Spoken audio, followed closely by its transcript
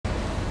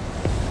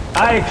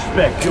I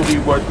expect you'll be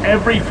worth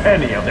every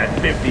penny of that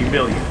 50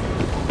 million.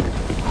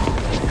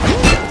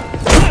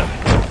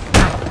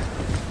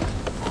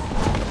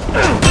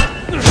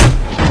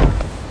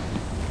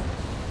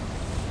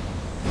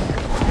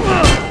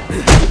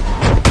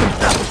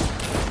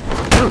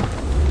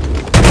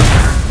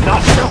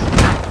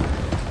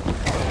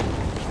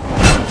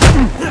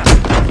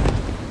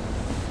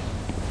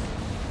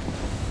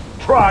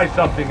 Try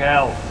something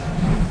else.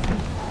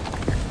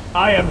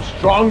 I am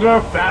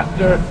stronger,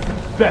 faster,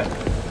 better.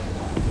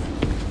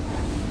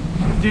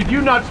 Did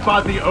you not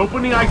spot the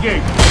opening I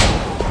gave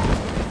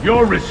you?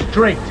 Your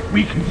restraint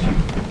weakens you.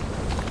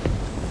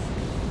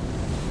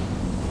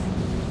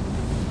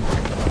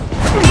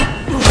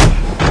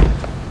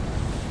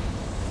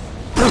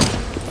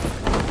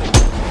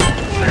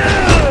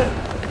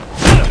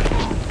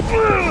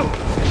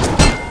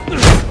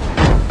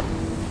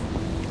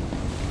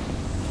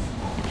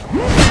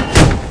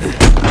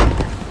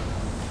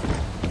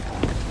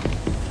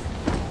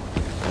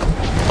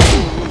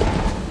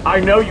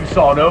 I know you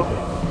saw an opening,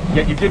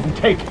 yet you didn't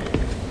take it.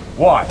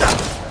 Why?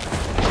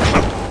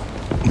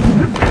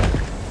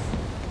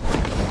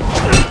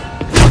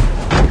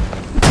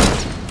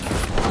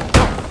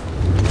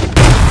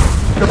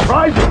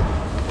 Surprising!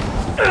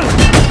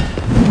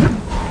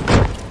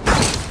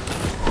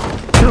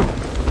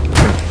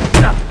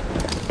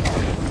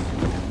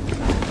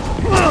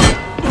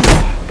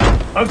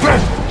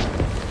 Aggressive!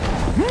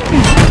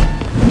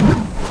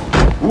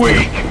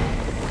 Weak!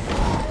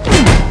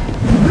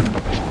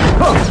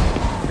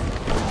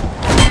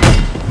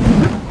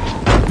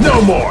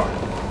 No more!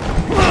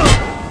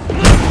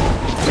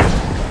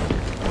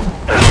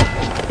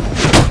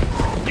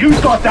 You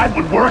thought that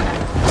would work?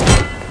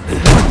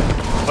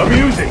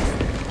 Amusing!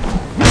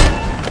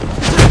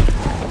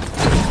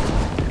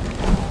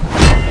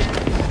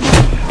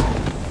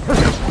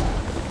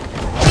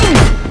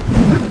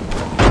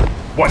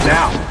 What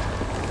now?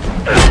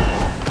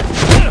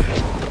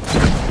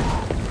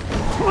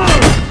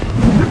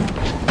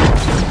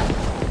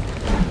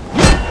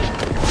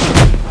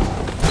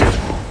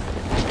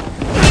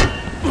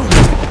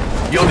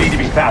 You'll need to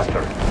be faster.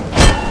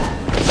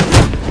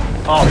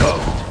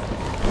 Almost.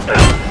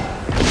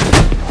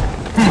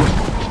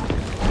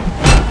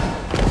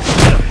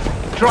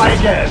 Try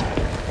again.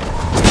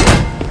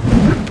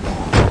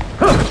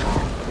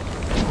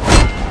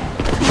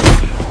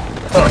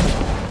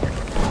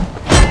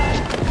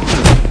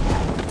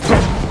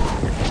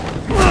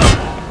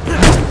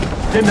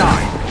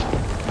 Denied.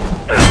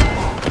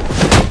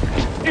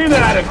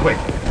 Inadequate.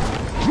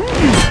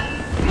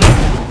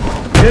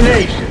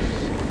 Tenacious.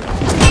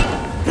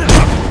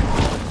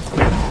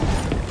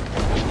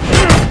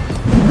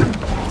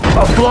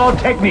 A flawed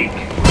technique.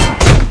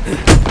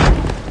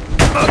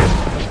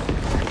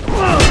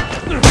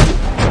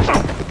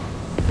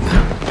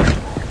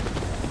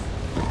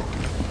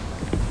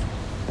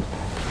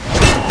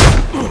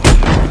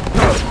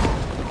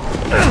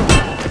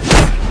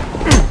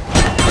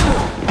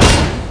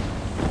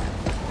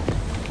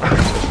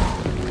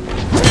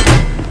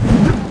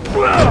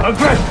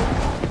 Aggressive.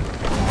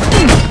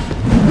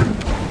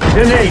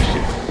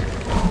 Tenacious.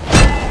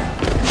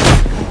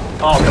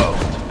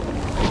 Almost.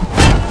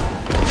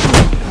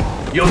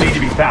 You'll need to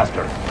be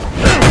faster.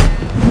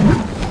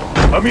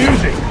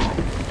 Amusing.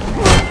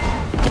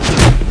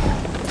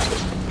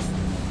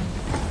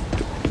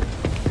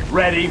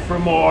 Ready for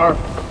more?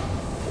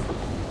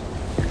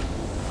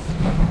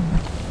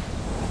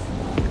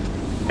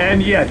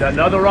 And yet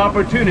another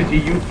opportunity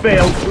you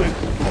failed to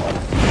explore.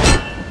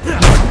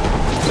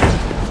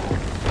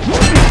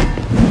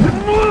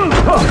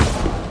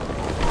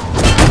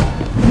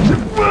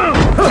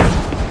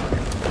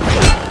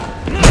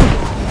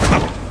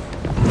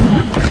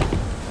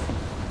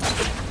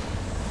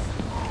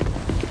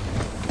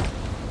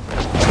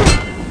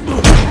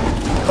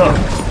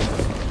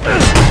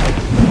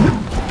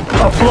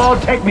 A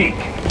flawed technique.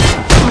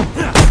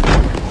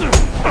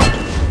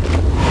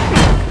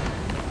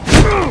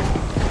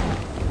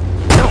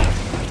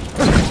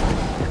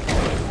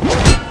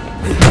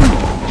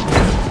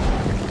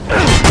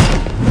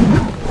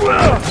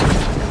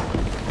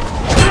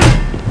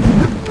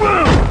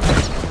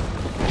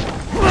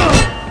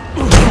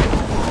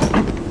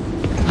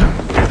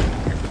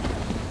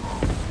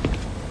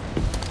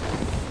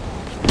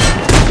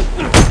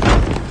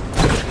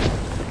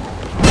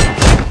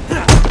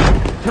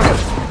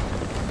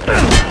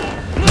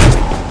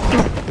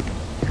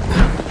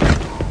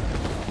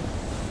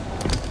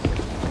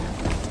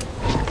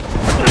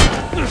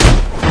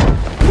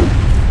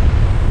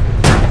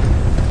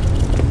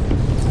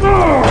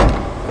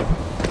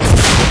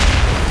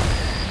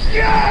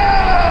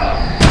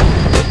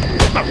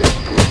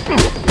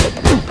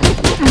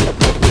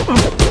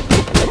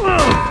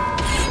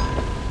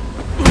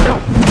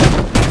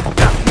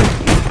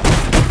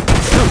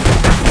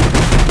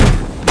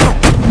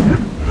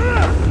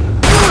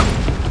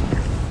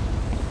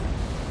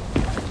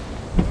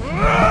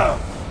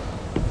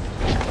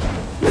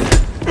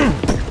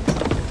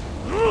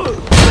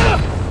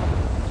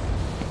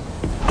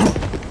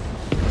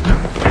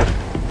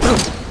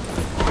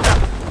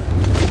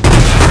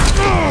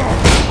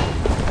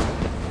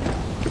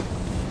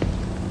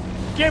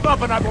 Give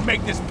up and I will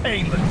make this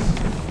painless.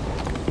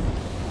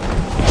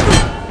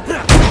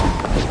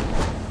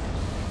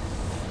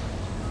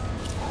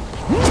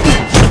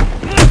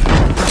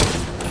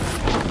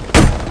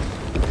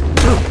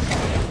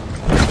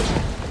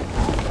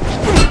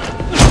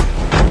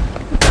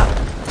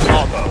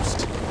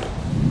 Almost.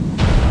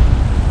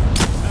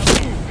 Now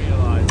you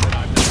realize that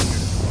I'm not here to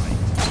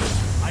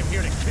fight. I'm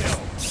here to kill.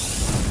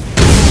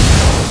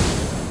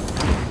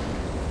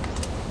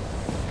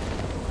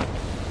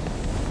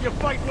 You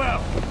fight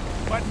well,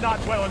 but not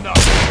well enough.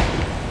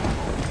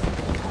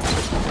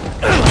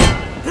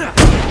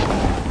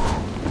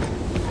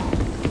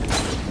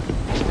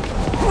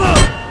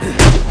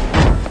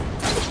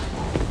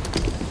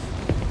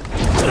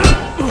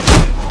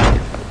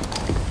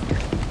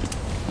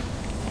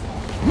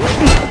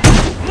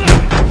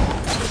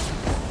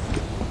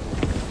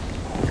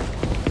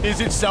 Is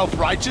it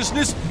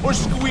self-righteousness or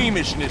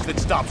squeamishness that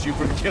stops you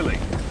from killing?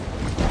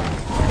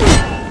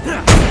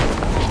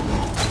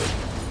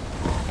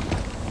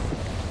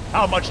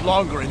 How much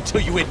longer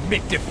until you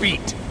admit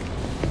defeat?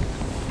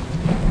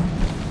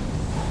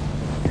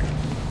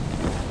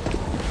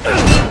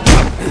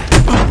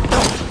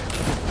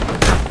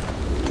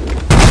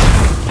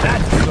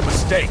 That was a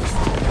mistake.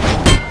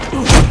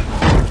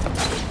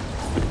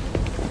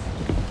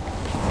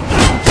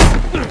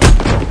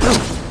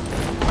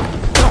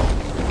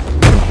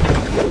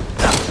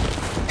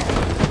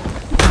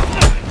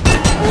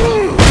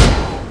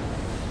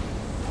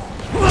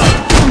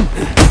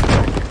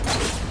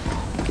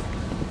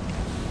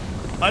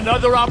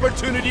 Another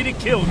opportunity to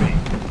kill me.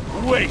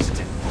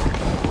 Wasted.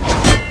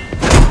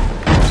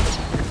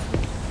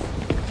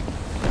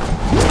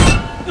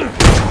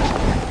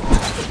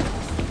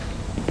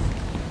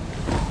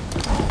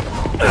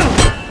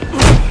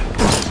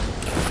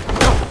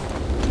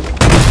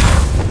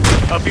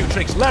 A few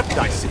tricks left,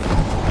 I see.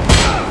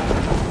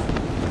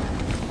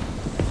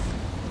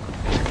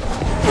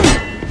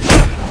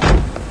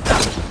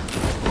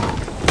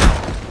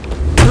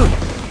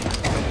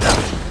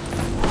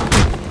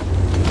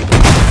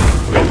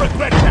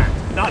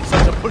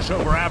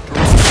 Pushover after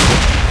all.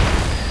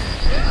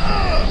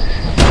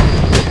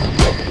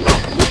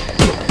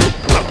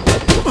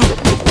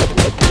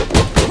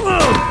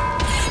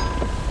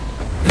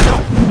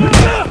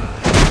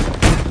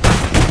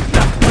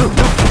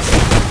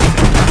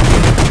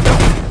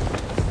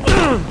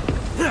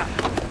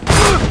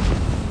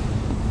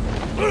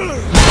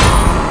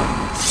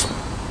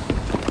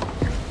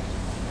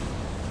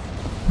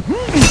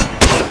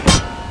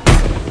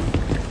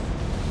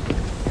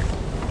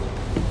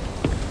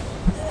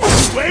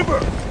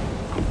 Labor!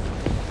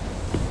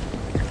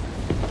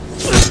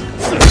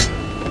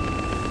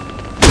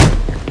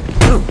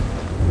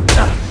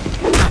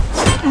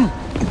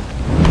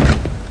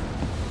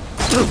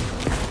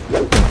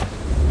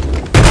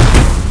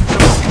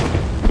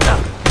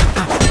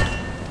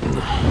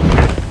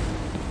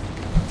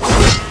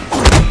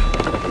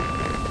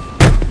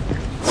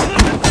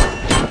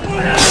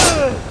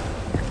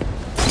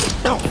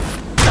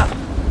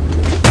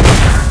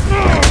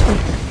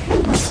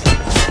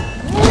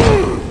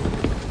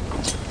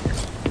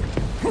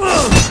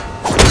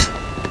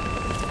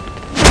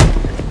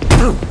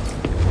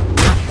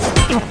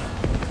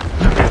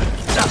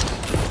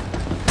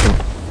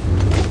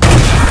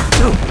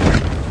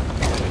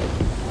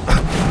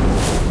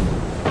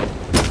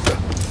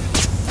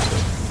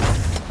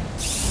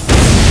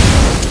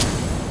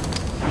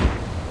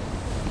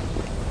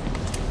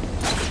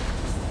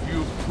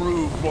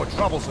 Proved more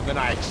troublesome than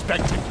I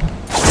expected.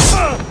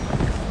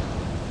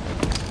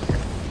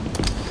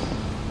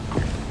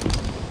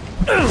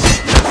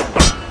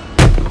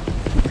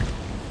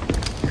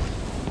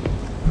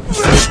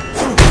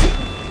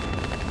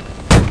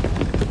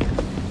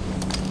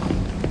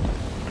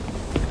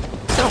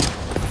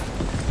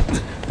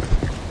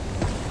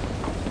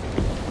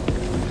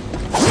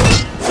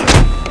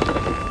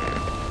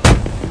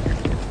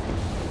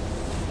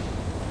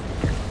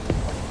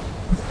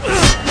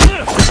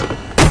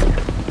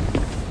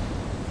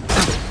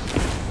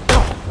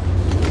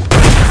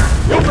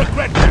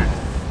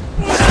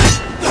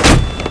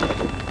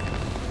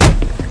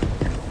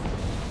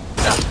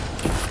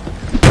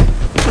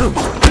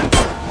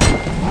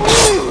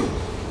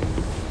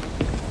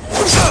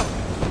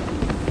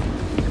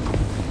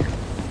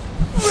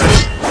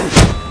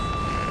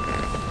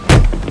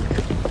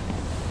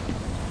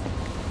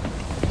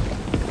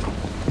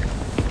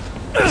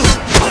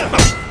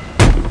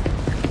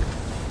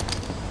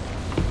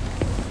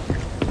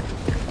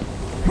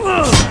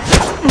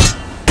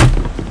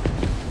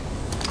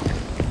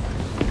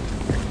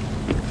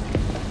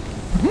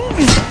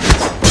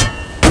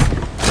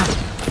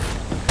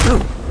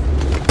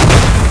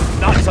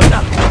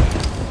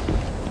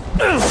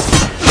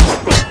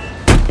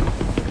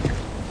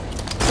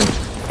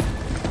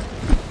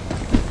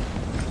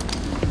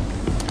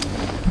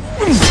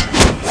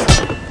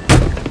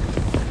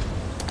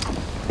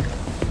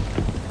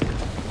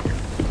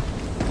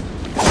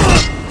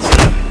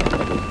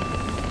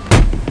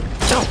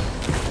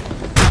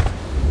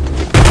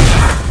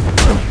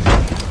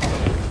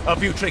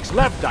 few tricks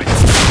left, I...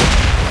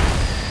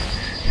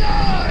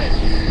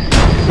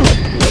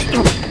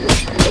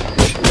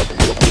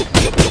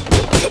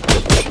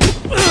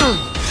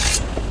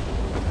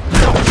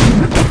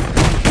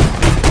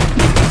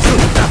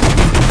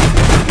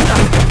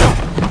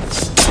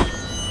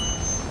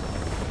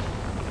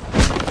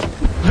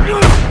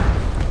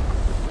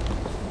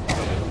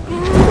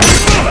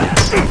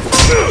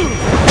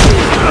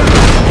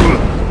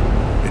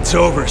 It's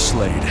over,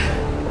 Slade.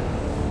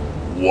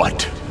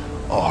 What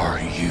are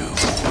you?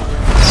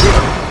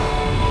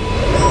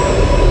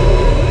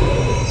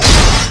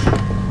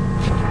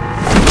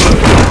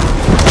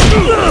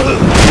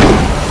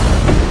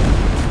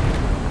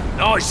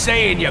 Nice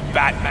seeing you,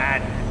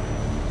 Batman.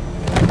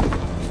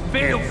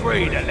 Feel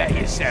free to let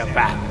yourself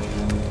out.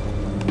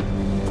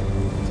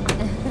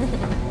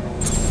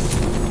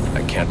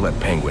 I can't let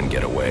Penguin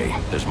get away.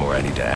 There's more I need to